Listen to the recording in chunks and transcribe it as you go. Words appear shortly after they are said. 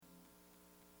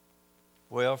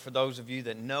Well, for those of you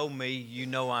that know me, you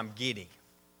know I'm giddy.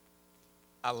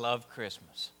 I love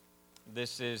Christmas.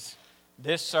 This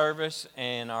service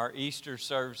and our Easter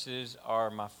services are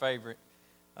my favorite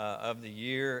of the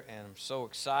year, and I'm so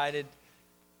excited.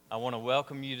 I want to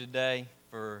welcome you today.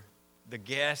 For the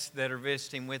guests that are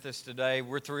visiting with us today,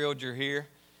 we're thrilled you're here.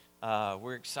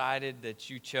 We're excited that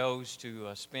you chose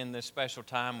to spend this special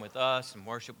time with us and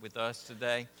worship with us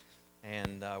today.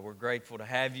 And we're grateful to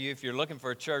have you. If you're looking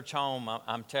for a church home,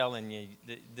 I'm telling you,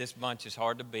 this bunch is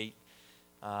hard to beat.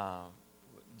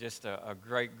 Just a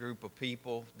great group of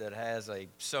people that has a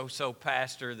so-so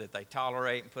pastor that they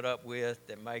tolerate and put up with,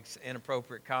 that makes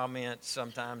inappropriate comments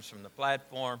sometimes from the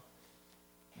platform.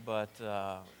 But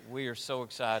we are so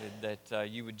excited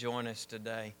that you would join us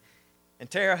today. And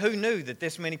Tara, who knew that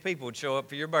this many people would show up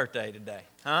for your birthday today?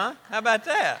 Huh? How about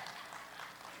that?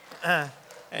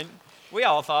 And we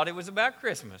all thought it was about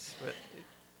Christmas, but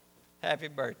happy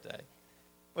birthday.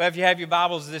 Well, if you have your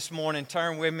Bibles this morning,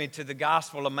 turn with me to the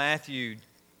Gospel of Matthew.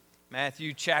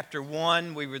 Matthew chapter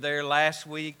 1. We were there last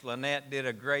week. Lynette did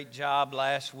a great job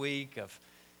last week of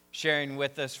sharing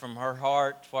with us from her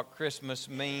heart what Christmas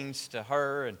means to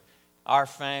her and our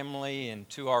family and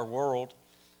to our world.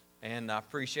 And I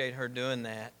appreciate her doing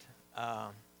that.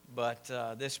 But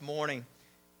this morning,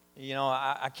 you know,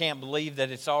 I can't believe that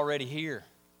it's already here.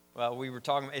 Well, we were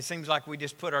talking, it seems like we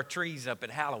just put our trees up at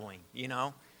Halloween, you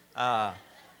know. But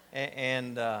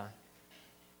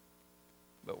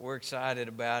we're excited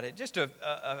about it. Just a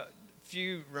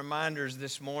few reminders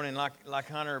this morning, like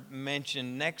Hunter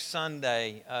mentioned. Next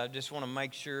Sunday, just want to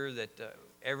make sure that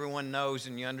everyone knows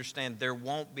and you understand there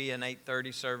won't be an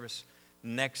 8:30 service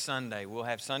next Sunday. We'll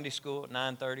have Sunday school at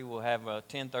 9:30. We'll have a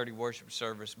 10:30 worship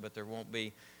service, but there won't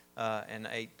be an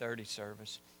 8:30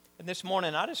 service. And this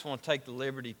morning, I just want to take the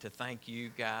liberty to thank you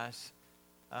guys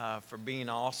for being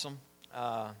awesome.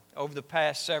 Over the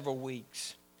past several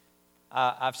weeks,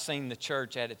 I've seen the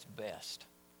church at its best.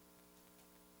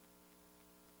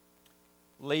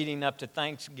 Leading up to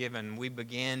Thanksgiving, we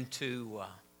began to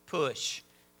push.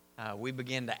 We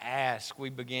began to ask.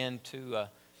 We began to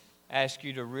ask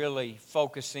you to really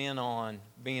focus in on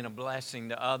being a blessing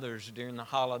to others during the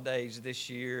holidays this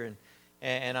year.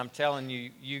 And I'm telling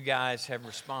you, you guys have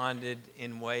responded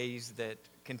in ways that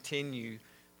continue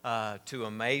to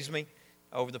amaze me.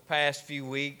 Over the past few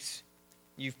weeks,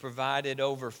 you've provided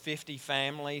over 50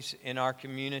 families in our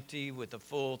community with a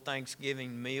full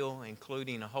Thanksgiving meal,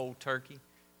 including a whole turkey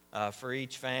for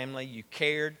each family. You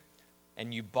cared,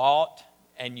 and you bought,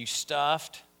 and you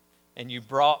stuffed, and you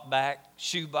brought back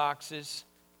shoe boxes.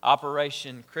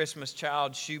 Operation Christmas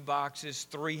Child shoe boxes,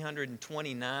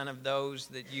 329 of those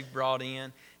that you brought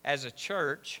in. As a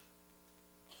church,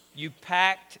 you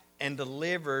packed and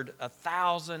delivered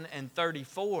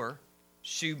 1,034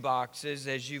 shoe boxes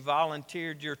as you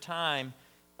volunteered your time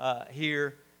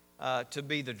here to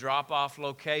be the drop-off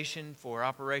location for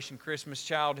Operation Christmas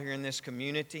Child here in this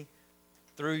community.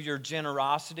 Through your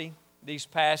generosity these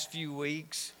past few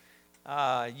weeks,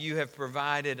 you have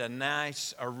provided a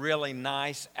really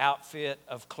nice outfit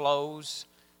of clothes,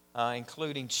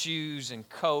 including shoes and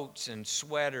coats and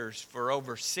sweaters for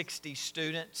over 60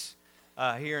 students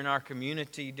here in our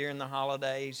community during the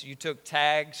holidays. You took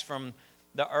tags from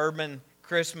the urban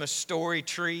Christmas story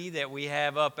tree that we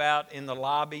have up out in the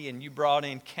lobby, and you brought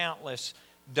in countless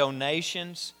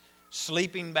donations,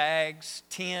 sleeping bags,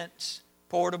 tents,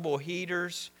 portable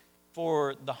heaters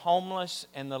for the homeless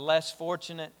and the less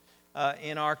fortunate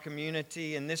in our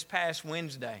community. And this past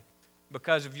Wednesday,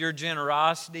 because of your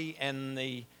generosity and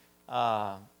the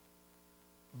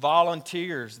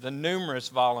volunteers, the numerous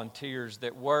volunteers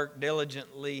that worked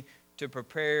diligently to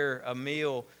prepare a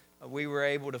meal, we were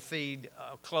able to feed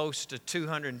close to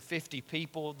 250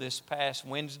 people this past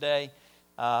Wednesday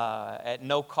at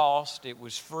no cost. It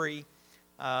was free.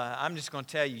 I'm just going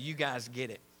to tell you, you guys get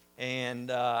it.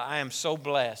 And I am so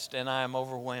blessed and I am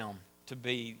overwhelmed to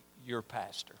be your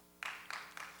pastor.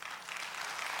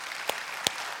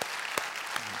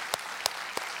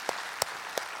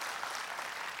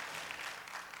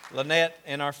 Lynette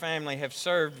and our family have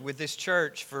served with this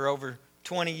church for over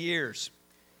 20 years.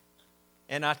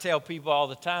 And I tell people all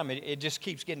the time, it just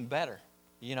keeps getting better.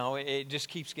 You know, it just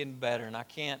keeps getting better. And I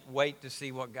can't wait to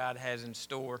see what God has in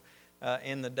store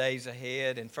in the days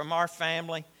ahead. And from our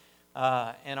family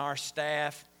and our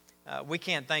staff, we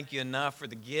can't thank you enough for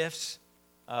the gifts,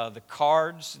 the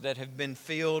cards that have been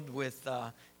filled with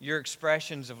your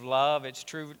expressions of love. It's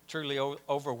truly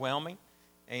overwhelming.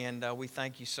 And we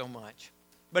thank you so much.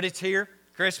 But it's here.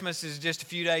 Christmas is just a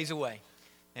few days away.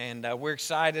 And we're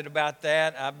excited about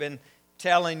that. I've been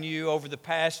telling you over the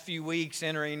past few weeks,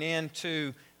 entering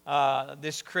into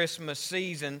this Christmas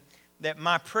season that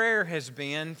my prayer has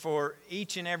been for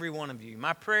each and every one of you.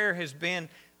 My prayer has been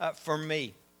for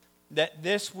me that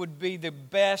this would be the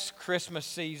best Christmas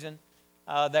season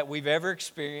that we've ever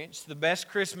experienced, the best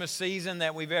Christmas season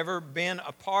that we've ever been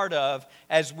a part of,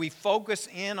 as we focus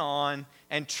in on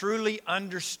and truly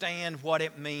understand what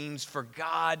it means for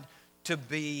God to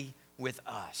be with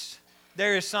us.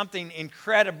 There is something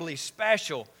incredibly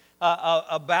special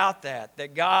about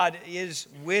that God is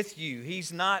with you.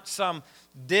 He's not some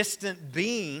distant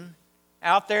being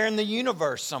out there in the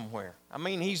universe somewhere. I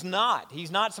mean, He's not.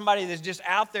 He's not somebody that's just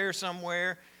out there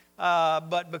somewhere,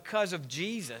 but because of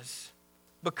Jesus,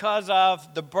 because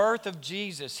of the birth of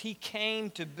Jesus, He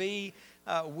came to be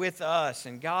with us,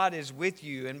 and God is with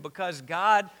you. And because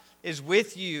God is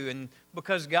with you and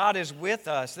because God is with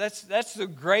us, that's the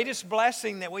greatest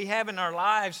blessing that we have in our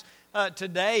lives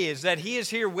today, is that He is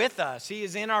here with us. He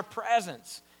is in our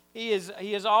presence. He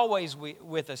is always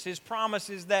with us. His promise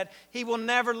is that He will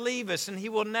never leave us and He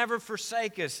will never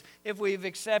forsake us if we've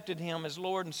accepted Him as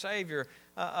Lord and Savior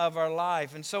of our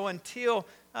life. And so until,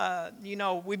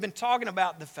 we've been talking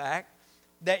about the fact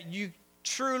that you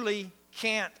truly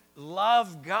can't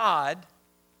love God.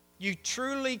 You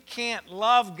truly can't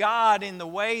love God in the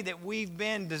way that we've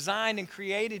been designed and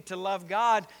created to love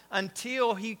God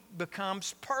until He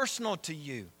becomes personal to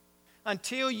you.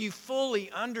 Until you fully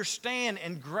understand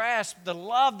and grasp the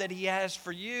love that He has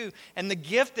for you and the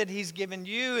gift that He's given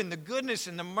you and the goodness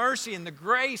and the mercy and the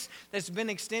grace that's been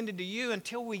extended to you.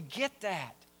 Until we get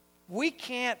that, we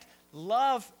can't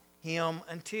love Him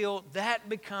until that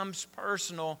becomes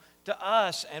personal to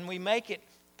us and we make it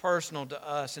personal to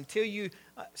us. Until you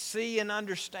see and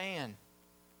understand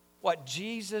what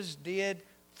Jesus did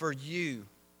for you,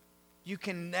 you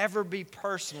can never be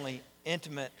personally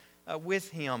intimate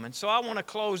with Him. And so I want to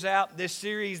close out this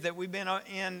series that we've been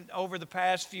in over the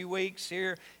past few weeks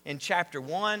here in chapter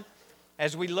 1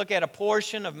 as we look at a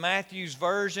portion of Matthew's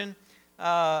version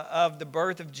of the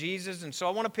birth of Jesus. And so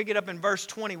I want to pick it up in verse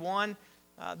 21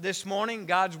 this morning.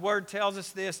 God's Word tells us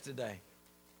this today.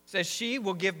 It says, "She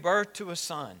will give birth to a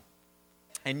son,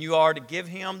 and you are to give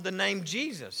him the name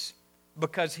Jesus,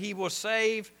 because he will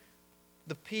save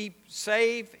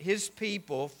His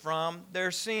people from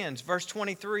their sins." Verse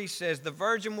 23 says, "The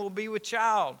virgin will be with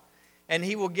child, and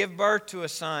he will give birth to a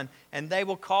son, and they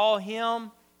will call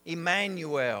him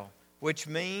Emmanuel," which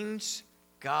means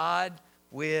God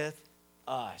with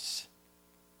us.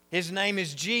 His name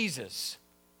is Jesus.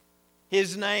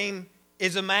 His name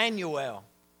is Emmanuel.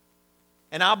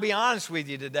 And I'll be honest with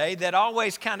you today, that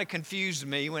always kind of confused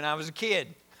me when I was a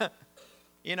kid.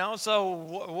 So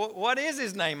what is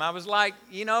His name? I was like,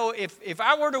 if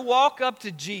I were to walk up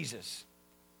to Jesus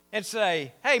and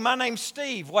say, "Hey, my name's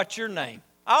Steve, what's your name?"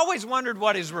 I always wondered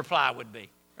what His reply would be,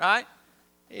 right?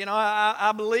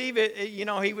 I believe it.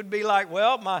 He would be like,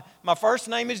 "Well, my first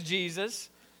name is Jesus.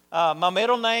 My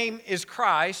middle name is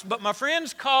Christ, but my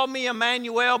friends call me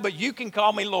Emmanuel, but you can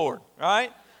call me Lord,"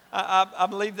 right? I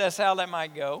believe that's how that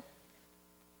might go.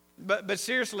 But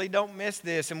seriously, don't miss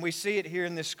this, and we see it here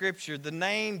in the Scripture. The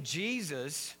name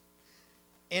Jesus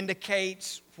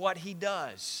indicates what He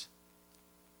does.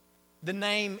 The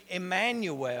name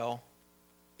Emmanuel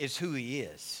is who He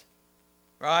is,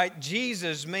 right?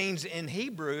 Jesus means in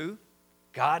Hebrew,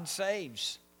 God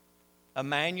saves.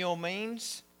 Emmanuel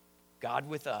means God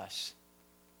with us.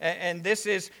 And this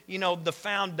is, the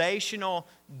foundational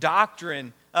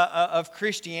doctrine of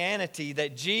Christianity,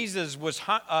 that Jesus was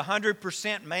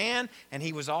 100% man and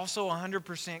He was also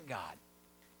 100% God.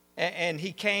 And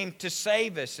He came to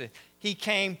save us. He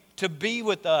came to be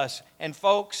with us. And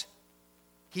folks,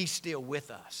 He's still with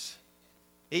us.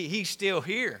 He's still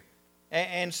here.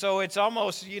 And so it's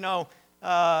almost,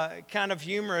 kind of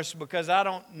humorous, because I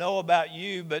don't know about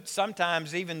you, but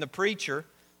sometimes even the preacher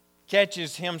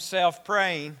catches himself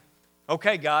praying,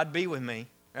 "Okay, God, be with me,"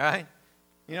 right?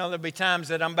 There'll be times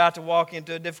that I'm about to walk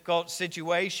into a difficult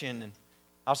situation, and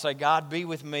I'll say, "God, be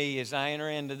with me as I enter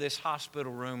into this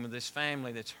hospital room with this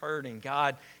family that's hurting.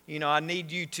 God, I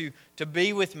need you to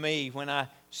be with me when I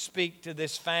speak to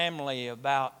this family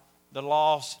about the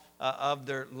loss of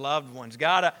their loved ones.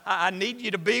 God, I need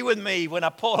you to be with me when I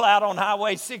pull out on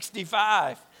Highway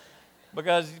 65,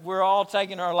 because we're all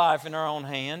taking our life in our own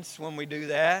hands when we do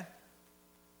that.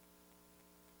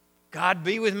 God,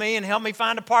 be with me and help me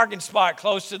find a parking spot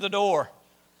close to the door.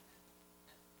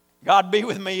 God, be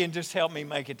with me and just help me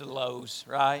make it to Lowe's,"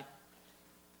 right?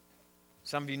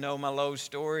 Some of you know my Lowe's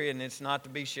story, and it's not to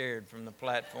be shared from the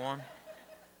platform.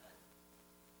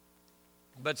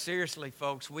 But seriously,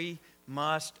 folks, we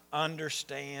must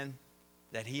understand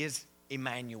that He is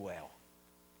Emmanuel,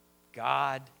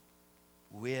 God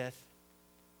with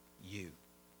you.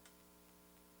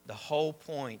 The whole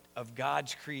point of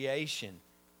God's creation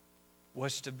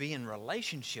was to be in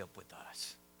relationship with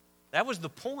us. That was the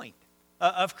point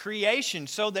of creation,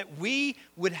 so that we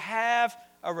would have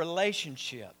a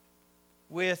relationship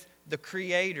with the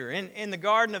Creator. In the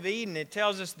Garden of Eden, it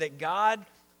tells us that God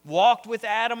walked with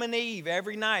Adam and Eve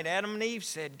every night. Adam and Eve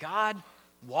said, God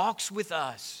walks with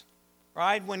us.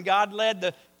 Right? When God led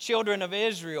the children of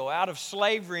Israel out of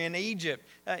slavery in Egypt,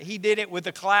 He did it with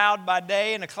a cloud by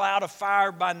day and a cloud of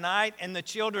fire by night. And the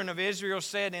children of Israel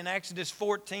said in Exodus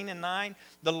 14:9,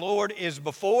 the Lord is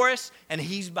before us and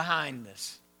He's behind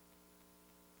us.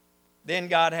 Then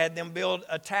God had them build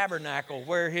a tabernacle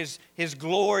where His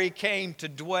glory came to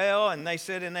dwell. And they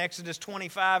said in Exodus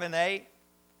 25:8,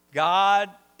 God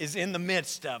is in the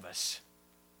midst of us.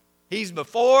 He's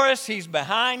before us, He's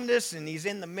behind us, and He's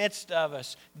in the midst of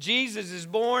us. Jesus is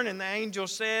born, and the angel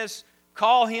says,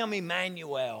 call Him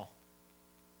Emmanuel.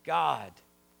 God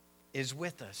is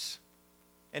with us.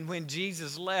 And when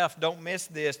Jesus left, don't miss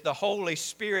this, the Holy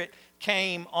Spirit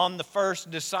came on the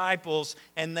first disciples,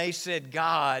 and they said,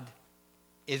 God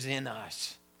is in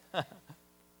us.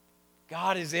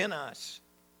 God is in us.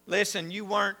 Listen, you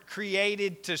weren't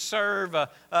created to serve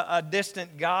a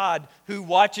distant God who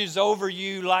watches over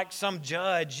you like some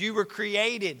judge. You were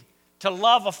created to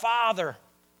love a father.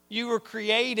 You were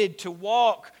created to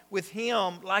walk with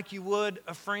Him like you would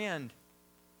a friend.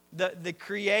 The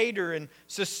creator and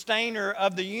sustainer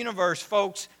of the universe,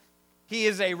 folks, He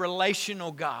is a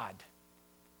relational God.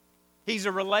 He's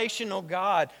a relational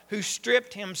God who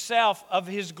stripped Himself of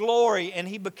His glory, and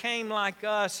He became like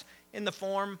us in the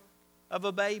form of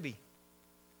a baby.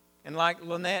 And like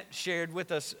Lynette shared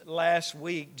with us last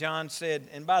week, John said,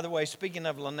 and by the way, speaking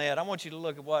of Lynette, I want you to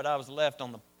look at what I was left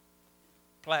on the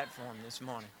platform this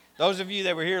morning. Those of you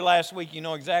that were here last week, you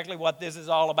know exactly what this is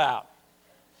all about.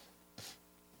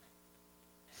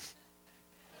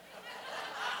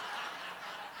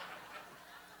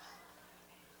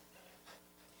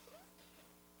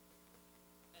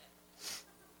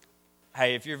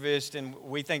 Hey, if you're visiting,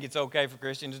 we think it's okay for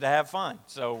Christians to have fun,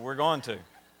 so we're going to.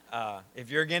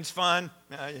 If you're against fun,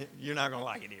 you're not going to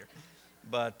like it here.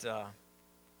 But,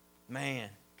 man,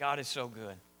 God is so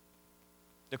good.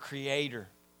 The Creator,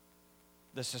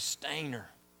 the Sustainer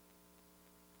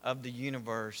of the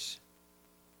universe,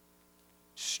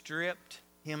 stripped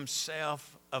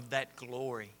Himself of that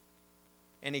glory,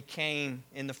 and He came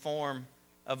in the form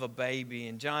of a baby.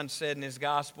 And John said in his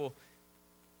gospel,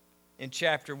 in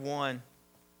chapter 1,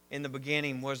 in the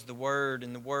beginning was the Word,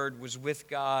 and the Word was with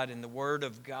God, and the Word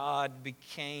of God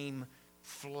became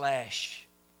flesh.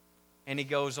 And he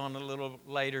goes on a little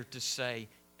later to say,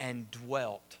 and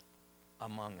dwelt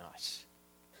among us.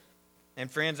 And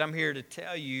friends, I'm here to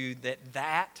tell you that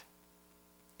that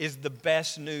is the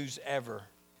best news ever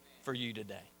for you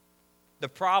today. The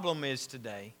problem is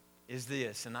today is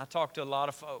this, and I talk to a lot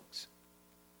of folks.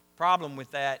 Problem with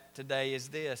that today is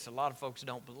this: a lot of folks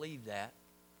don't believe that.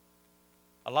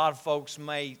 A lot of folks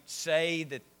may say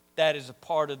that that is a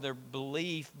part of their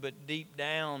belief, but deep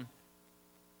down,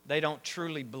 they don't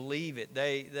truly believe it.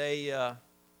 They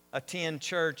attend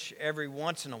church every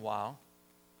once in a while,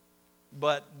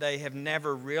 but they have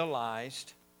never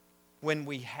realized when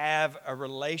we have a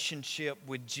relationship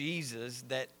with Jesus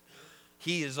that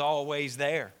He is always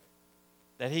there,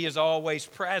 that He is always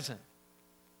present.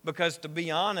 Because to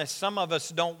be honest, some of us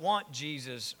don't want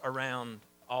Jesus around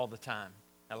all the time.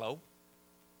 Hello?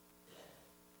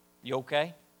 You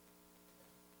okay?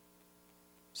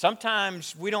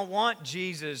 Sometimes we don't want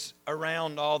Jesus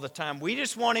around all the time. We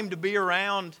just want Him to be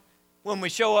around when we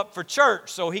show up for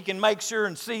church so He can make sure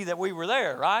and see that we were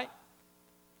there, right?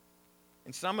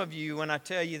 And some of you, when I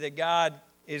tell you that God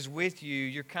is with you,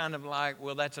 you're kind of like,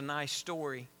 well, that's a nice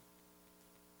story,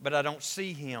 but I don't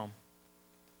see Him.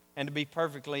 And to be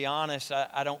perfectly honest,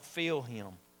 I don't feel Him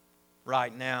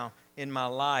right now in my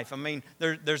life. I mean,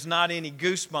 there's not any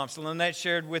goosebumps. Lynette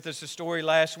shared with us a story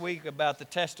last week about the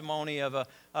testimony of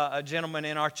a gentleman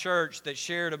in our church that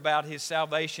shared about his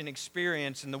salvation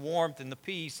experience and the warmth and the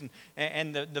peace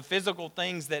and the physical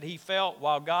things that he felt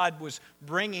while God was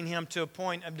bringing him to a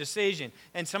point of decision.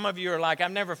 And some of you are like,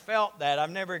 I've never felt that.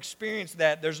 I've never experienced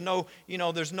that. There's no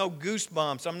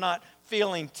goosebumps. I'm not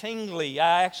feeling tingly.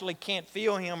 I actually can't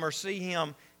feel Him or see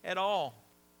Him at all.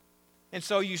 And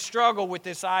so you struggle with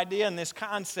this idea and this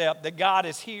concept that God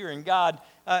is here and God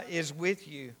is with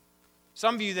you.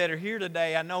 Some of you that are here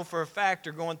today, I know for a fact,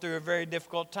 are going through a very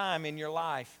difficult time in your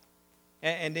life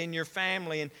and in your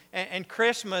family. And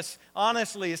Christmas,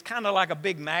 honestly, is kind of like a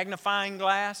big magnifying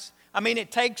glass. I mean,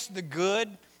 it takes the good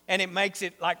and it makes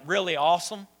it like really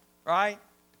awesome, right?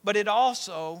 but it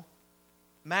also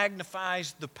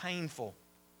magnifies the painful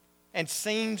and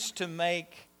seems to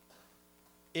make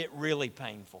it really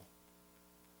painful.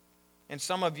 And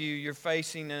some of you, you're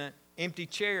facing an empty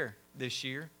chair this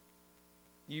year.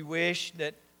 You wish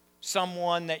that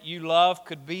someone that you love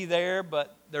could be there,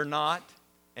 but they're not.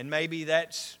 And maybe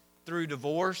that's through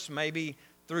divorce, maybe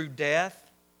through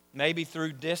death, maybe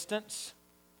through distance.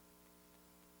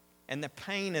 And the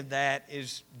pain of that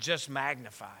is just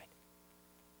magnified.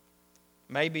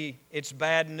 Maybe it's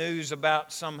bad news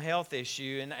about some health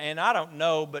issue, and I don't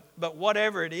know, but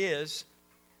whatever it is,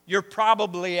 you're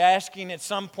probably asking at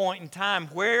some point in time,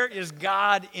 where is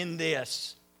God in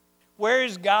this? Where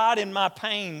is God in my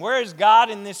pain? Where is God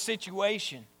in this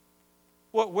situation?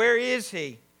 Where is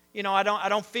He? You know, I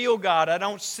don't feel God. I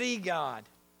don't see God.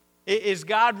 Is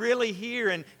God really here?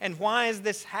 And why is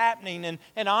this happening?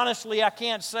 And honestly, I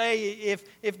can't say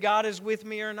if God is with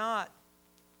me or not.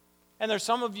 And there's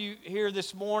some of you here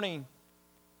this morning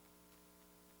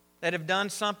that have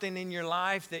done something in your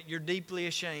life that you're deeply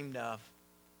ashamed of.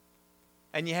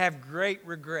 And you have great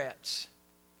regrets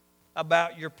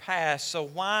about your past. So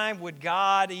why would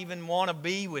God even want to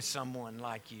be with someone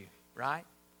like you, right?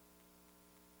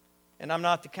 And I'm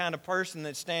not the kind of person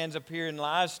that stands up here and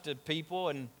lies to people.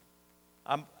 And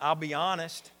I'll be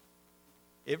honest,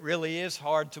 it really is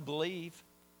hard to believe.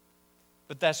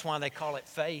 But that's why they call it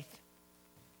faith.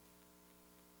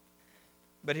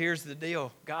 But here's the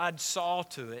deal. God saw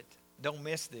to it. Don't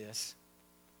miss this.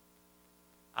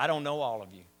 I don't know all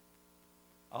of you.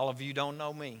 All of you don't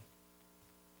know me.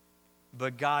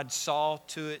 But God saw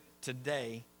to it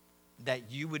today that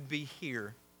you would be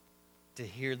here to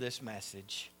hear this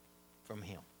message from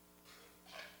Him.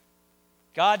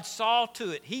 God saw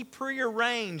to it. He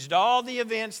prearranged all the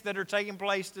events that are taking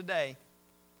place today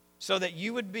so that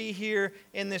you would be here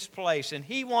in this place. And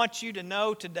He wants you to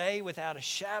know today without a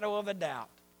shadow of a doubt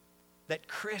that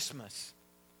Christmas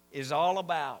is all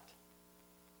about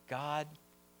God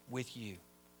with you.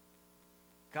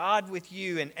 God with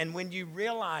you. And when you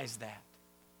realize that,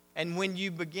 and when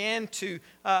you begin to,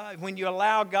 when you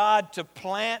allow God to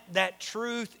plant that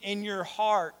truth in your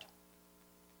heart,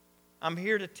 I'm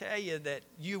here to tell you that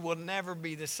you will never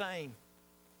be the same.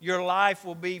 Your life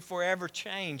will be forever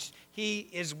changed. He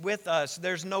is with us.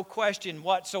 There's no question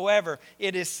whatsoever.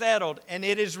 It is settled and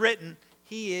it is written.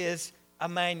 He is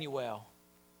Emmanuel.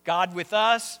 God with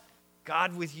us,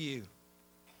 God with you.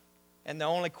 And the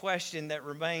only question that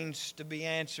remains to be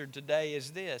answered today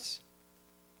is this: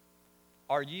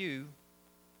 are you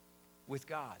with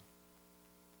God?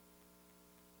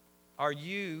 Are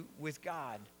you with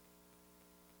God?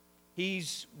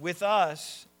 He's with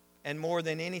us, and more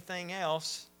than anything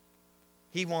else,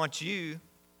 He wants you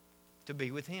to be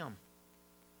with Him.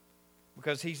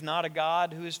 Because He's not a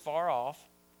God who is far off.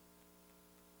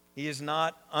 He is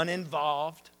not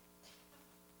uninvolved.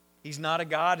 He's not a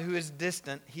God who is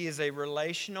distant. He is a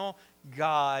relational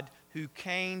God who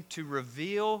came to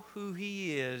reveal who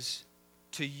He is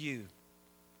to you.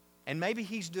 And maybe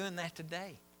He's doing that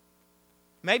today.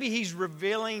 Maybe He's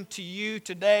revealing to you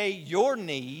today your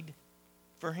need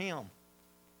for Him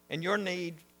and your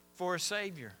need for a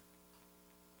Savior.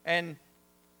 And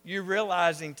you're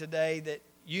realizing today that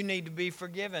you need to be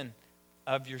forgiven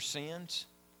of your sins.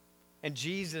 And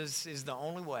Jesus is the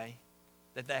only way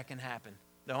that that can happen.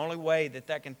 The only way that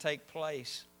that can take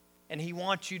place. And He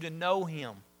wants you to know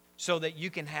Him so that you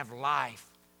can have life,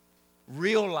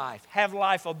 real life, have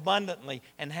life abundantly,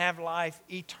 and have life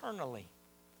eternally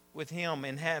with Him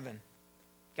in heaven.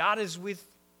 God is with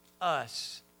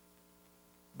us,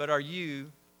 but are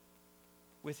you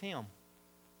with Him?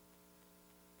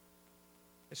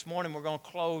 This morning we're going to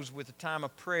close with a time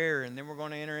of prayer, and then we're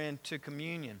going to enter into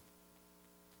communion.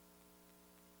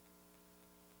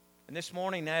 And this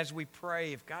morning as we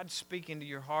pray, if God's speaking to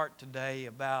your heart today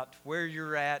about where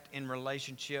you're at in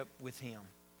relationship with Him,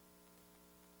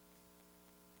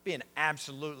 it'd be an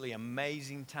absolutely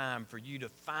amazing time for you to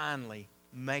finally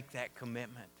make that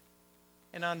commitment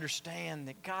and understand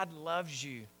that God loves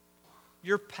you.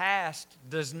 Your past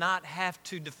does not have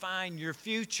to define your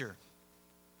future.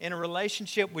 In a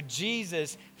relationship with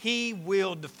Jesus, He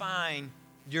will define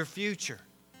your future.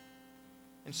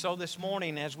 And so this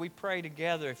morning, as we pray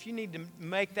together, if you need to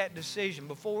make that decision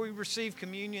before we receive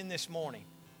communion this morning,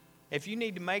 if you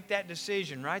need to make that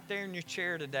decision right there in your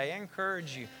chair today, I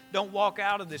encourage you, don't walk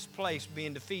out of this place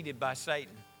being defeated by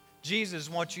Satan.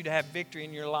 Jesus wants you to have victory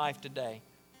in your life today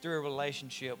through a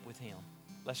relationship with Him.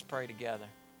 Let's pray together.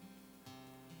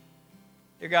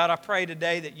 Dear God, I pray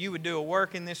today that you would do a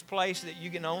work in this place that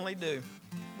you can only do.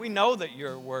 We know that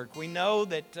you're at work. We know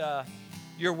that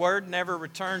your word never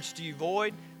returns to you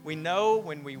void. We know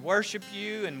when we worship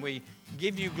you and we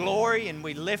give you glory and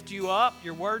we lift you up,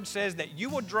 your word says that you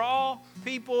will draw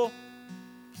people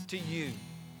to you,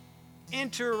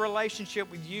 into a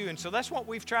relationship with you. And so that's what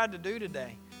we've tried to do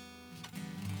today.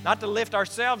 Not to lift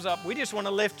ourselves up. We just want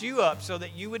to lift you up so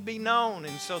that you would be known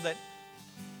and so that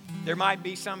there might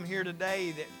be some here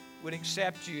today that would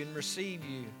accept you and receive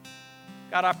you.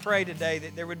 God, I pray today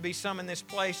that there would be some in this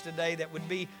place today that would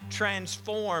be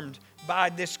transformed by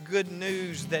this good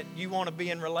news that you want to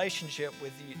be in relationship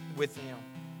with them.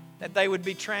 That they would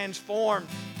be transformed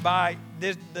by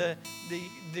the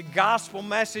gospel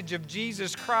message of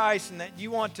Jesus Christ, and that you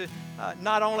want to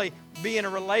not only be in a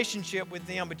relationship with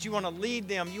them, but you want to lead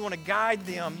them, you want to guide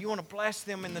them, you want to bless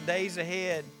them in the days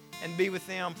ahead and be with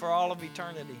them for all of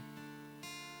eternity.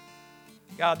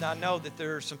 God, I know that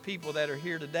there are some people that are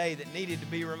here today that needed to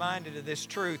be reminded of this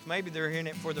truth. Maybe they're hearing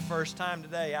it for the first time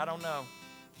today. I don't know.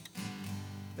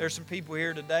 There's some people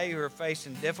here today who are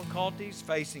facing difficulties,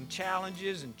 facing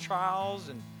challenges and trials,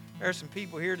 and there are some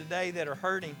people here today that are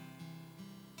hurting.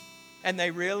 And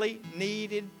they really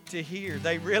needed to hear.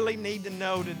 They really need to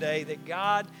know today that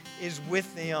God is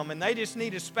with them, and they just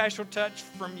need a special touch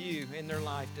from you in their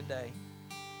life today.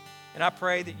 And I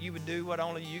pray that you would do what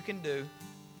only you can do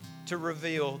to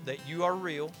reveal that you are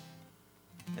real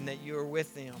and that you are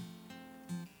with them.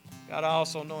 God, I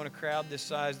also know in a crowd this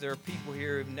size, there are people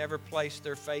here who've never placed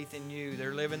their faith in you.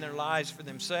 They're living their lives for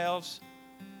themselves.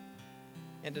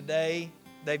 And today,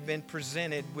 they've been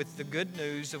presented with the good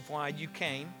news of why you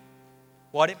came,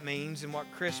 what it means, and what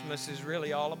Christmas is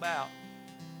really all about.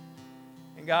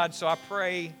 And God, so I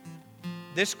pray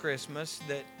this Christmas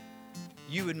that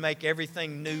you would make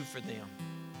everything new for them.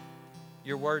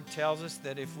 Your word tells us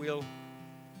that if we'll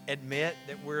admit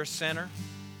that we're a sinner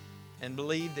and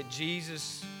believe that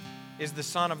Jesus is the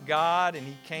Son of God and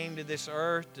He came to this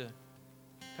earth to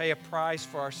pay a price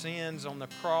for our sins on the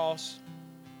cross,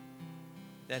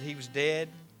 that He was dead,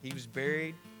 He was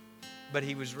buried, but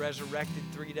He was resurrected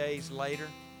 3 days later.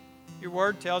 Your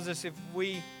word tells us if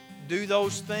we do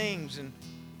those things and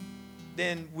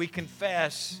then we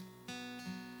confess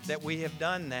that we have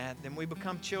done that, then we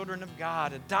become children of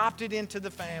God, adopted into the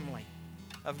family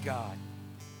of God.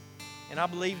 And I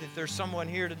believe that there's someone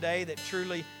here today that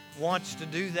truly wants to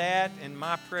do that, and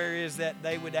my prayer is that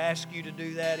they would ask you to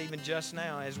do that even just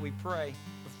now as we pray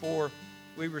before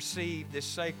we receive this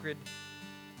sacred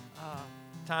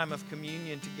time of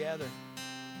communion together.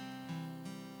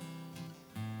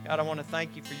 God, I want to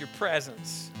thank you for your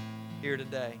presence here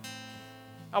today.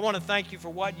 I want to thank you for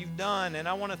what you've done, and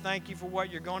I want to thank you for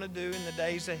what you're going to do in the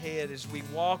days ahead as we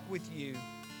walk with you.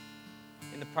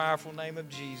 In the powerful name of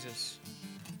Jesus,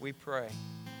 we pray.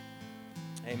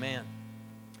 Amen.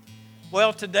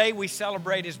 Well, today we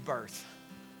celebrate His birth.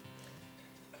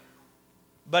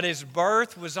 But His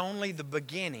birth was only the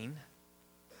beginning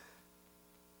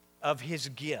of His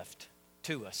gift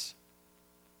to us.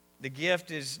 The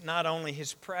gift is not only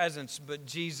His presence, but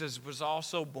Jesus was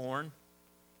also born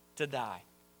to die.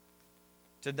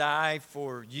 To die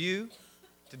for you,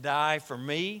 to die for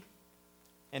me,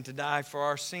 and to die for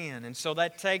our sin. And so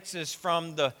that takes us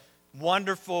from the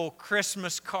wonderful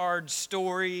Christmas card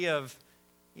story of,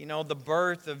 the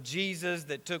birth of Jesus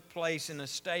that took place in a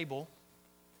stable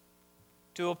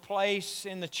to a place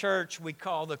in the church we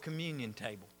call the communion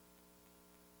table.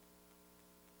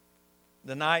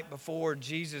 The night before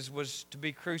Jesus was to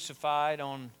be crucified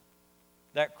on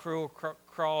that cruel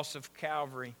cross of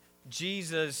Calvary,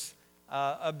 Jesus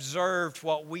observed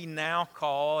what we now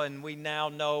call and we now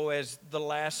know as the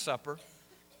Last Supper.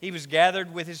 He was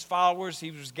gathered with His followers.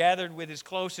 He was gathered with His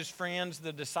closest friends,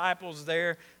 the disciples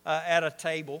there at a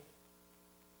table.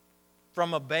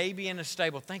 From a baby in a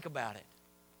stable. Think about it.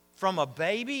 From a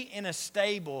baby in a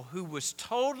stable who was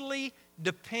totally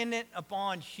dependent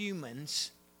upon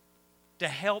humans to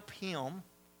help him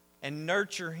and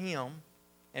nurture him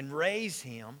and raise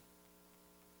him,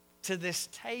 to this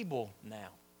table now,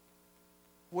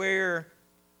 where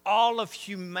all of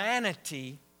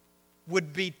humanity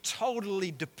would be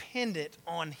totally dependent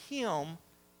on Him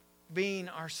being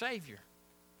our Savior.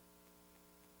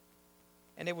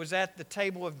 And it was at the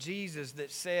table of Jesus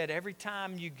that said, every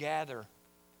time you gather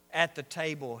at the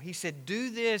table, He said, do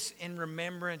this in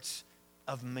remembrance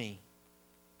of me.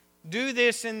 Do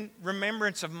this in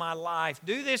remembrance of my life.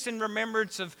 Do this in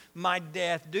remembrance of my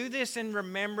death. Do this in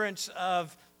remembrance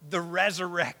of the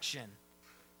resurrection,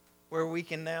 where we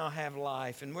can now have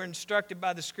life. And we're instructed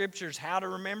by the Scriptures how to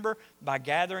remember by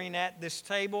gathering at this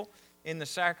table in the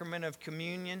sacrament of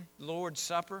communion, Lord's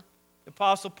Supper. The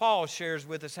Apostle Paul shares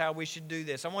with us how we should do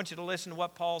this. I want you to listen to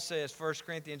what Paul says, 1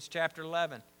 Corinthians chapter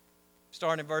 11.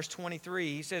 starting in verse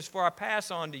 23. He says, "For I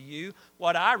pass on to you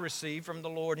what I received from the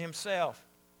Lord himself.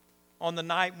 On the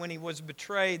night when he was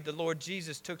betrayed, the Lord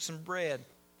Jesus took some bread,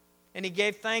 and he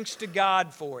gave thanks to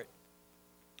God for it.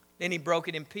 Then he broke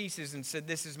it in pieces and said,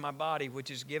 'This is my body, which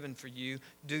is given for you.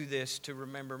 Do this to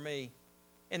remember me.'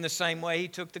 In the same way, he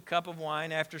took the cup of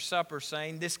wine after supper,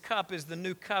 saying, 'This cup is the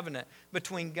new covenant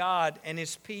between God and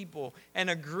his people, an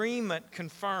agreement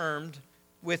confirmed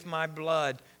with my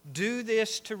blood. Do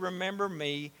this to remember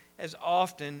me as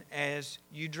often as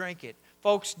you drink it.'"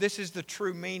 Folks, this is the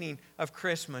true meaning of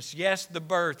Christmas. Yes, the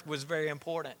birth was very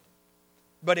important,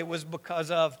 but it was because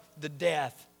of the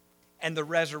death and the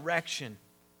resurrection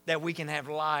that we can have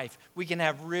life. We can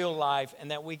have real life,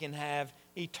 and that we can have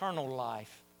eternal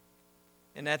life.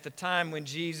 And at the time when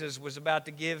Jesus was about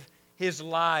to give his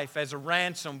life as a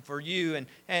ransom for you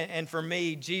and for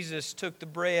me, Jesus took the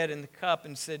bread and the cup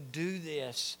and said, "Do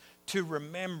this to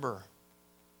remember.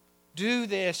 Do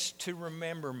this to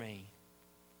remember me."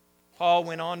 Paul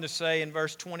went on to say in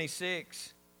verse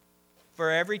 26, "For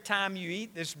every time you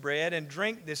eat this bread and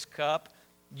drink this cup,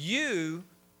 you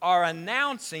are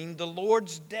announcing the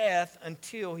Lord's death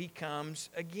until he comes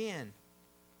again."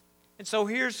 And so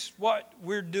here's what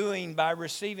we're doing by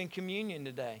receiving communion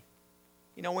today.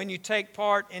 You know, when you take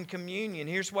part in communion,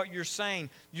 here's what you're saying.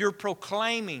 You're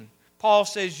proclaiming. Paul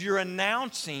says you're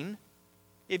announcing,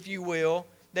 if you will,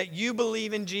 that you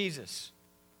believe in Jesus.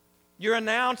 You're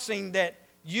announcing that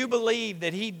you believe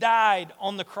that he died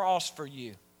on the cross for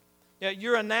you.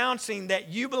 You're announcing that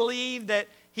you believe that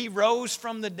he rose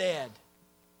from the dead.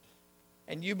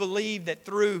 And you believe that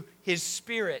through his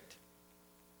Spirit,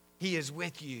 he is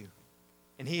with you,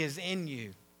 and he is in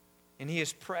you, and he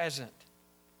is present.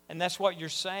 And that's what you're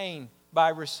saying by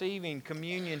receiving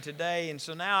communion today. And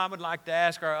so now I would like to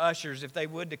ask our ushers if they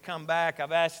would to come back.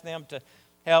 I've asked them to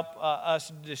help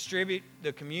us distribute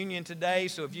the communion today.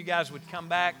 So if you guys would come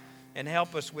back and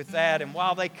help us with that. And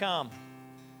while they come,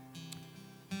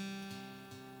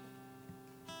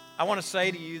 I want to say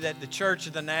to you that the Church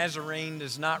of the Nazarene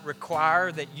does not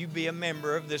require that you be a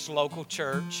member of this local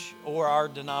church or our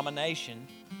denomination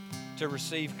to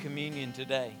receive communion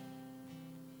today.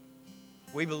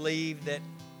 We believe that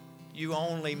you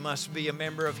only must be a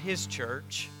member of his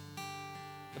church,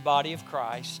 the body of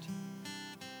Christ.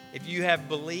 If you have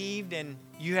believed and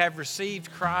you have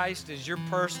received Christ as your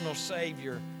personal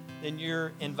Savior, then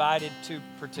you're invited to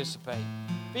participate.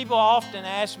 People often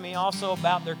ask me also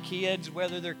about their kids,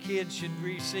 whether their kids should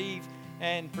receive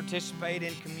and participate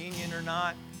in communion or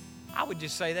not. I would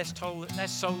just say that's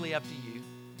solely up to you.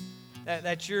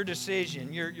 That's your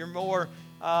decision. You're more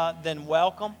than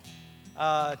welcome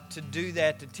to do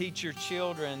that, to teach your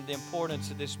children the importance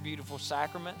of this beautiful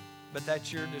sacrament, but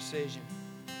that's your decision.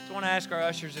 So I want to ask our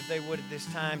ushers if they would at this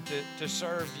time to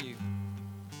serve you.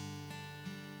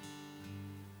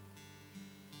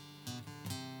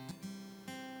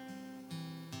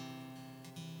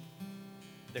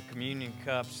 The communion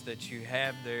cups that you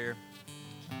have there,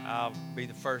 I'll be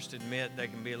the first to admit they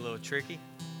can be a little tricky.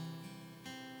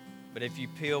 But if you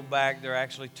peel back, there are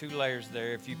actually two layers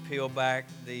there. If you peel back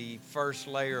the first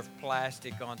layer of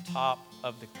plastic on top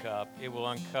of the cup, it will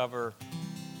uncover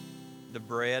the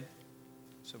bread.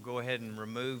 So go ahead and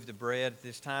remove the bread at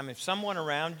this time. If someone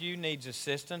around you needs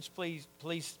assistance,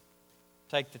 please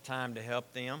take the time to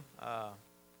help them.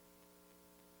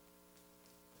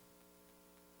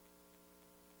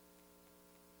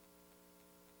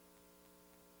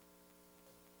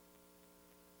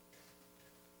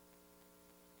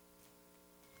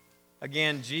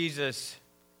 Again, Jesus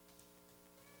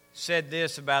said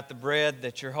this about the bread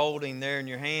that you're holding there in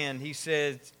your hand. He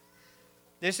said,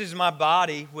 "This is my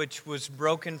body, which was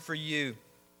broken for you."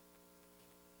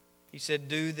 He said,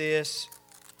 "Do this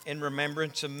in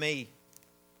remembrance of me."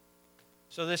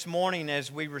 So this morning,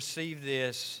 as we receive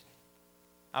this,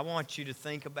 I want you to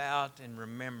think about and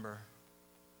remember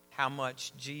how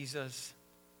much Jesus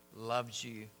loves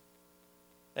you,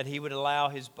 that he would allow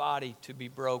his body to be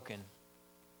broken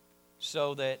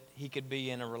so that he could be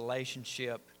in a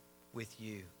relationship with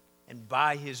you. And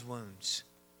by his wounds,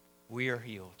 we are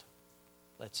healed.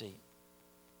 Let's eat.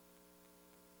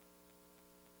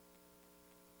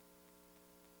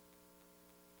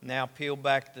 Now peel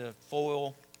back the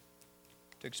foil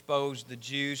to expose the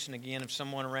juice. And again, if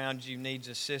someone around you needs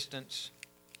assistance,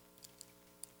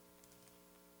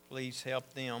 please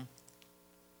help them.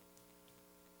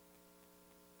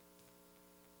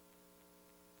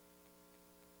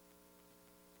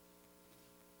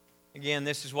 Again,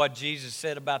 this is what Jesus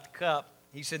said about the cup.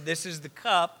 He said, "This is the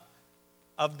cup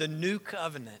of the new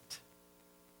covenant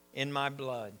in my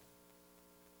blood.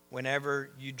 Whenever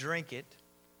you drink it,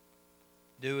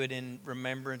 Do it in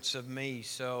remembrance of me.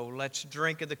 So let's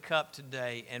drink of the cup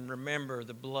today and remember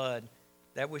the blood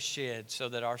that was shed so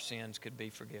that our sins could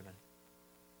be forgiven.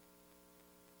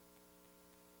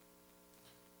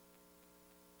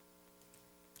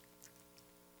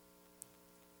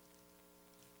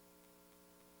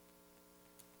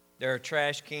 There are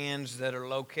trash cans that are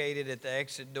located at the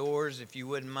exit doors. If you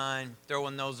wouldn't mind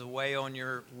throwing those away on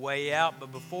your way out.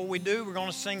 But before we do, we're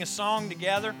going to sing a song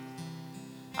together.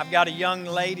 I've got a young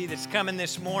lady that's coming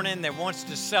this morning that wants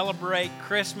to celebrate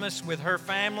Christmas with her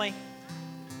family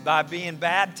by being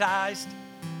baptized.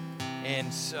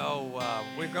 And so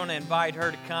we're going to invite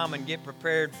her to come and get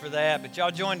prepared for that. But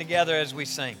y'all join together as we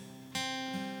sing.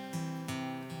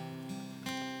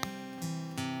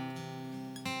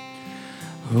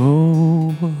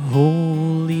 Oh,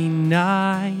 holy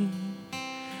night,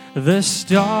 the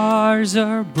stars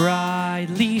are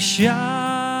brightly shining.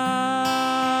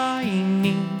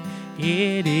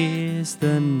 It is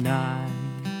the night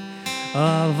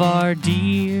of our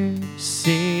dear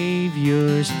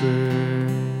Savior's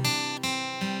birth.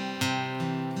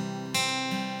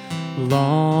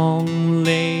 Long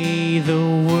lay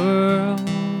the world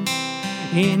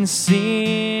in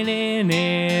sin and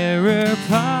error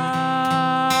pining,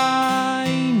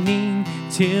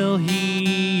 till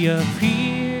He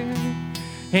appeared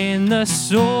and the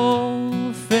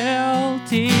soul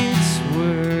felt its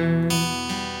worth.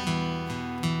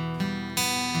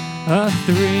 A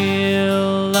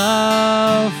thrill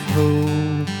of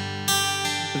hope,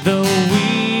 the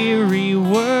weary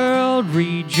world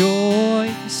rejoices,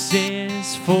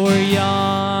 for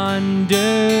yonder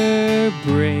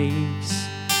breaks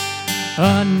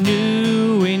a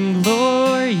new and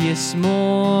glorious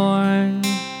morn.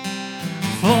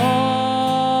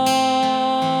 Fall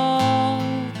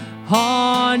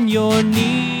on your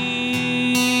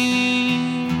knees,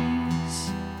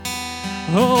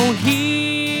 oh, hear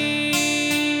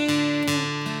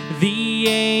the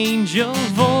angel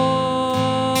voices,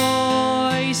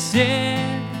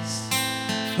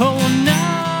 oh,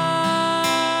 night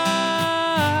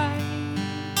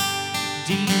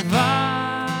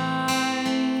divine,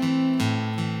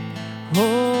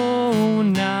 oh,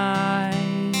 night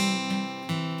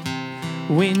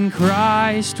when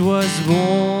Christ was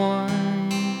born,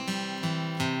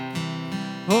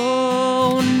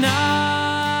 oh, night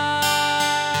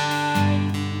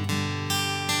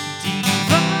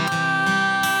divine,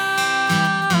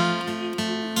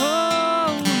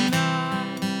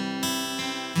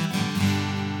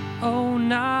 oh,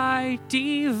 night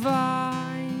divine.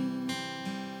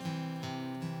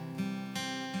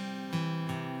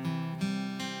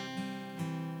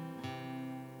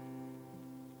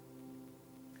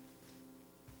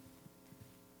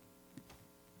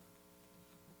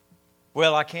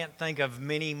 Well, I can't think of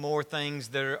many more things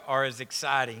that are as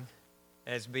exciting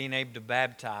as being able to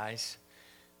baptize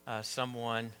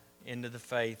someone into the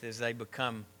faith as they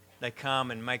come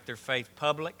and make their faith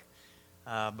public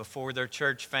before their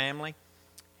church family.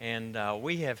 And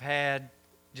we have had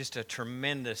just a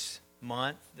tremendous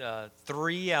month.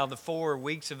 3 out of the 4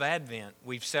 weeks of Advent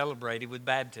we've celebrated with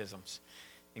baptisms.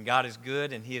 And God is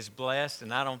good and He is blessed,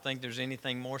 and I don't think there's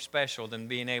anything more special than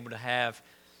being able to have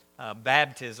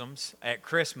baptisms at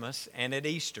Christmas and at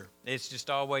Easter. It's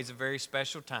just always a very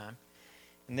special time.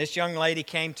 And this young lady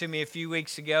came to me a few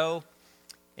weeks ago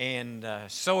and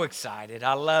so excited.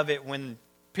 I love it when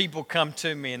people come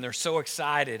to me and they're so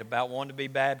excited about wanting to be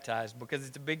baptized because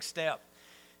it's a big step.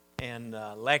 And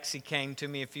Lexi came to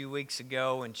me a few weeks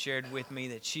ago and shared with me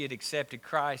that she had accepted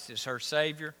Christ as her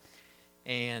Savior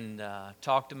and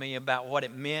talked to me about what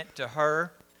it meant to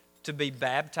her to be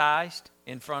baptized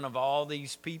in front of all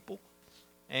these people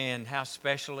and how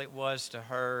special it was to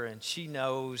her. And she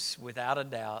knows without a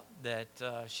doubt that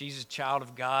she's a child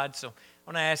of God. So I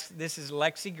want to ask, this is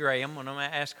Lexi Graham, and I'm going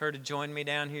to ask her to join me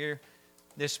down here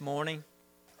this morning.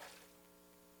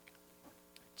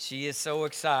 She is so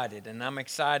excited, and I'm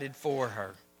excited for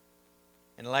her.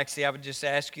 And Lexi, I would just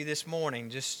ask you this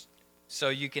morning, just so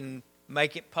you can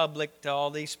make it public to all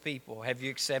these people, have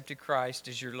you accepted Christ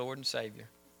as your Lord and Savior?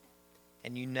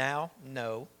 And you now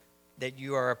know that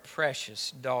you are a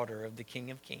precious daughter of the King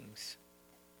of Kings.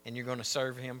 And you're going to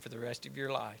serve Him for the rest of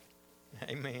your life.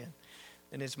 Amen.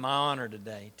 And it's my honor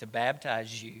today to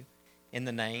baptize you in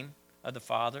the name of the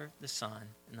Father, the Son,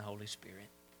 and the Holy Spirit.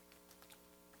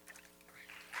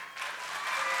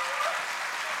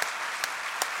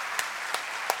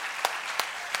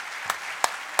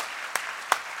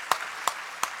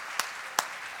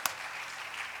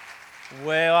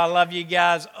 Well, I love you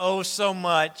guys oh so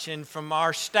much. And from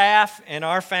our staff and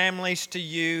our families to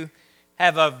you,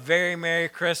 Have a very Merry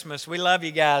Christmas. We love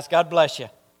you guys. God bless you.